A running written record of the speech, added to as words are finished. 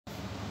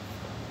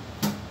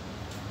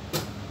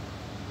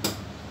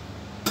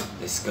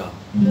Let's go.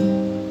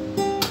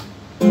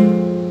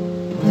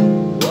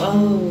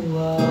 Whoa,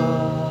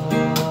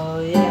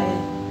 whoa,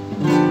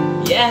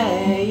 yeah,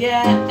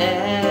 yeah,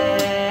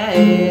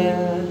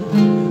 yeah.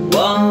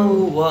 Whoa,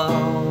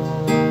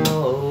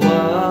 whoa,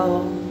 whoa.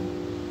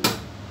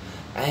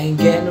 I ain't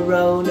getting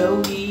roll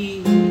no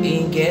weed,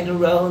 ain't getting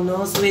roll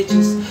no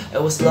switches. I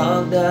was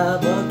locked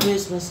up on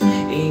Christmas,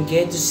 ain't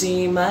get to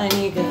see my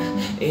nigga,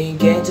 ain't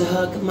get to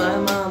hug my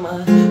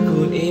mama,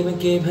 could even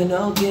give her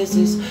no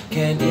kisses,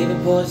 can't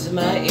even post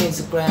my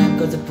Instagram,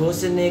 cause I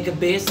post a nigga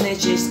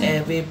businesses,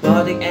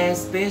 everybody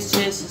asks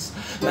bitches.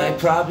 My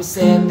probably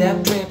said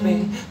that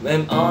tripping,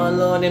 when I'm all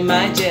alone in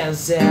my jail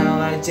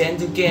cell, I tend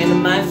to get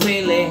in my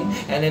feeling,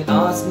 and then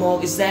all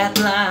smoke is that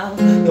loud,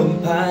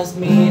 don't pass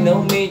me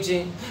no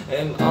midget,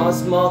 I'm all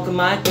smoking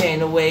my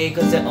pain away,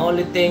 cause the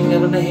only thing I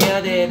wanna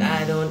hear that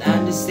I don't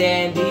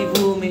understand these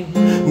women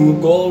who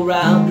go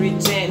around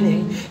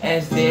pretending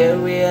as they're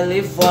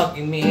really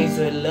fucking me.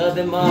 So I love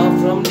them all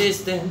from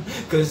distance,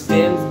 cause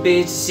them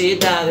bitches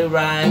shit out the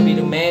right. Be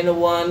the man the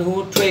one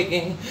who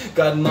tricking,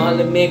 got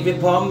Molly make me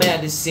pour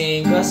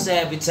medicine, cause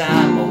every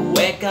time I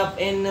wake up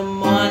in the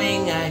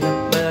morning I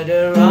got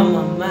murder on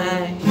my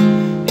mind.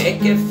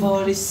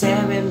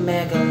 AK-47,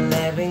 Mac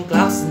 11,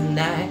 Glocks and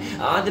 9.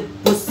 All the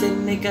pussy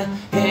nigga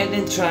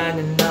heading trying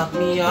to knock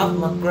me off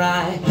my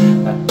grind,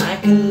 but I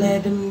can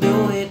let them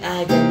do it.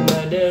 I got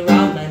murder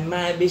on my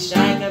mind, bitch.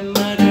 I got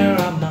murder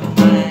on my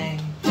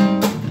mind.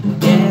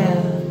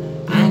 Yeah,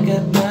 I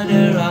got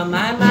murder on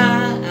my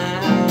mind.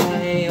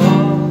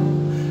 Oh,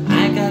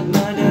 I got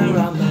murder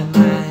on my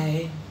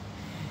mind.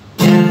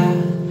 Yeah,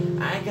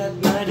 I got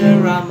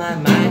murder on my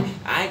mind.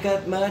 I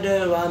got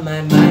murder on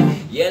my mind.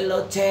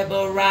 Yellow tape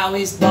around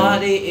his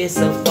body is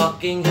a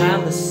fucking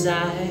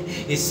homicide.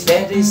 His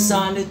fat is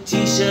on the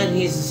t-shirt,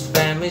 his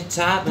family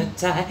top and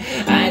tie.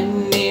 I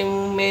didn't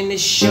even mean to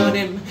shoot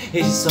him,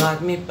 he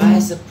shot me by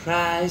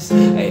surprise.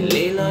 I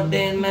lay low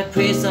in my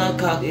pistol,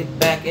 cocked it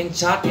back and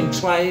shot him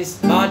twice.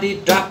 Body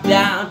dropped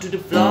down to the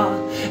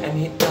floor and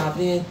he dropped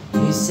it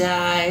his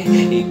eye.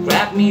 He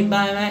grabbed me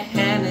by my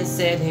hand and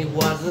said he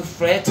was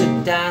afraid to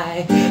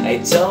die.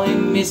 I told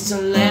him, Mr.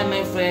 Lamb,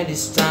 my friend,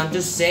 it's time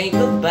to say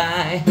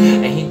goodbye.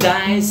 And he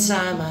died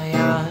inside my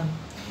arm,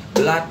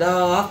 blood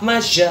off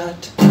my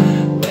shirt.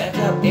 Wake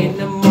up in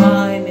the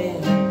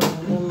morning,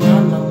 I'm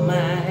on my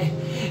mind.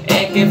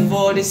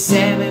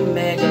 AK-47,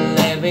 Mac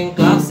 11,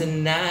 Glocks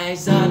and 9.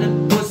 Saw the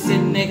pussy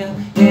nigga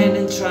head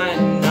and try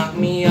to knock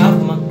me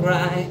off my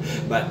grind,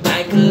 but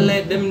I can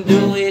let them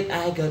do it.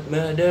 I got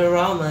murder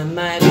on my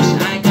mind, bitch.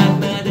 I got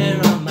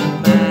murder on my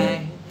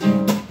mind.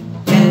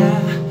 Yeah,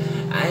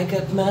 I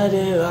got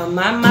murder on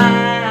my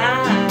mind.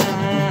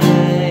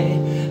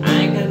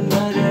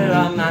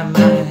 On my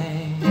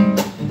mind,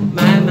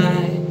 my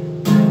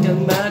mind, got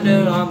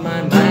murder on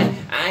my mind.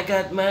 I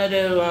got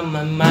murder on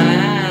my mind.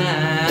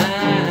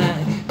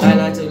 I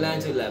like to learn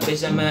to love,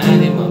 bitch. I'm an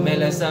animal, man.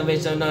 Like some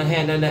bitch, I'm not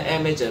hand on the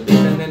amateur,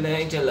 bitch. I'm an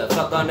angel,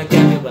 fuck on the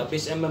camera,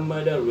 bitch. I'm a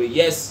murderer.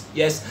 Yes,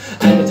 yes.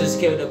 I will just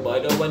kill the boy,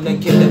 don't wanna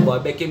kill the boy.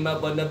 Back him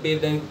up on the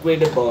beat and quit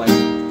the boy.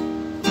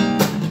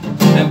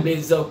 I'm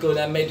bleeding so good,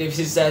 I made him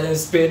suicide and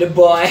spill the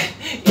boy.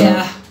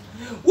 Yeah,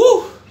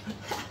 woo.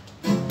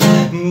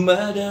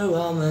 Murder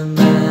on my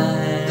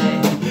mind.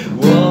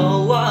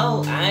 Whoa,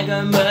 whoa, I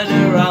got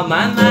murder on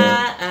my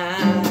mind.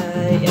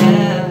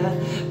 Yeah,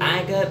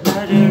 I got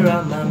murder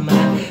on my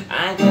mind.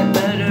 I got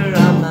murder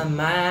on my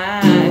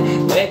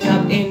mind. Wake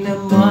up in the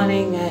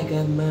morning, I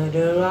got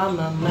murder on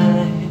my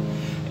mind.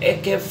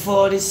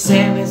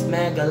 AK-47s,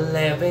 Mac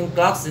 11,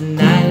 Glocks and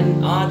 9.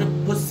 And all the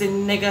pussy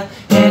nigga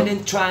head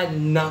and try to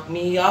knock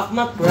me off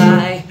my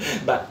grind,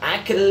 but I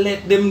can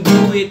let them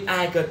do it.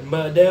 I got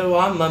murder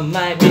on my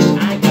mind, bitch.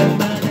 I got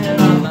murder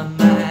on my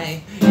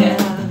mind.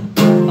 Yeah,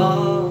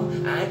 oh,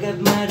 I got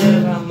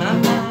murder on my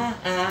mind.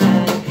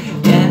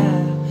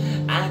 Yeah,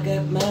 I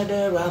got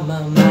murder on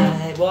my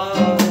mind.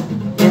 Whoa,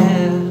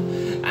 yeah,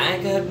 I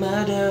got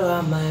murder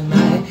on my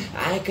mind.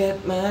 I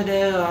got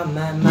murder on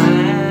my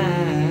mind.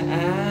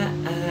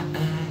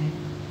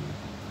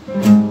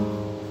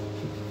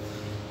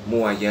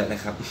 มัวเยอะเลย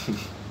ครับ